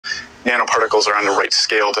nanoparticles are on the right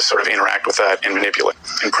scale to sort of interact with that and manipulate.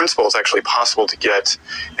 In principle, it's actually possible to get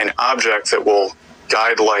an object that will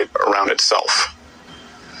guide light around itself.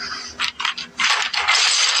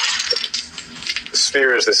 The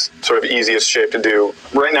sphere is this sort of easiest shape to do.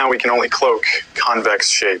 Right now we can only cloak convex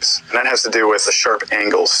shapes, and that has to do with the sharp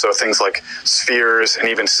angles. So things like spheres and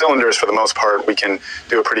even cylinders, for the most part, we can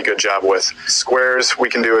do a pretty good job with. Squares, we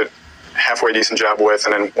can do it halfway decent job with,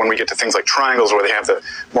 and then when we get to things like triangles where they have the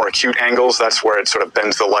more acute angles, that's where it sort of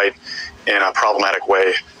bends the light in a problematic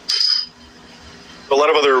way. A lot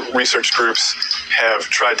of other research groups have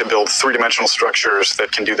tried to build three-dimensional structures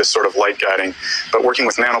that can do this sort of light guiding, but working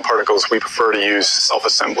with nanoparticles, we prefer to use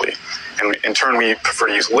self-assembly. And in turn, we prefer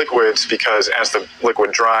to use liquids because as the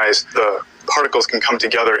liquid dries, the particles can come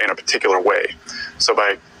together in a particular way. So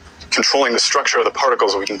by controlling the structure of the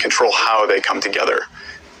particles, we can control how they come together.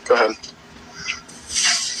 Go ahead.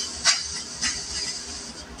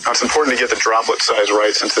 Now it's important to get the droplet size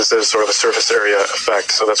right since this is sort of a surface area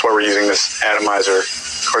effect, so that's why we're using this atomizer.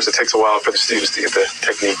 Of course, it takes a while for the students to get the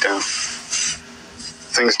technique down.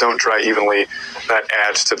 Things don't dry evenly, that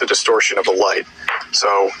adds to the distortion of the light.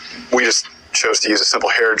 So we just chose to use a simple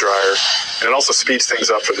hair dryer, and it also speeds things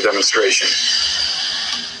up for the demonstration.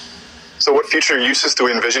 So what future uses do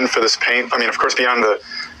we envision for this paint? I mean, of course, beyond the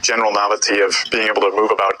general novelty of being able to move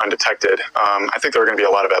about undetected, I think there are going to be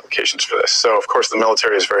a lot of applications for this. So, of course, the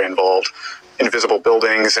military is very involved. Invisible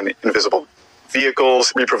buildings and invisible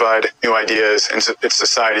vehicles, we provide new ideas, and it's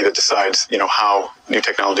society that decides, how new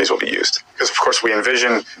technologies will be used. Because, of course, we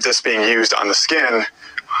envision this being used on the skin.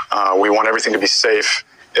 We want everything to be safe.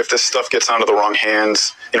 If this stuff gets onto the wrong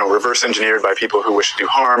hands, reverse engineered by people who wish to do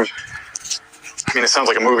harm, I mean, it sounds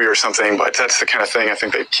like a movie or something, but that's the kind of thing I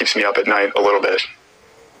think that keeps me up at night a little bit.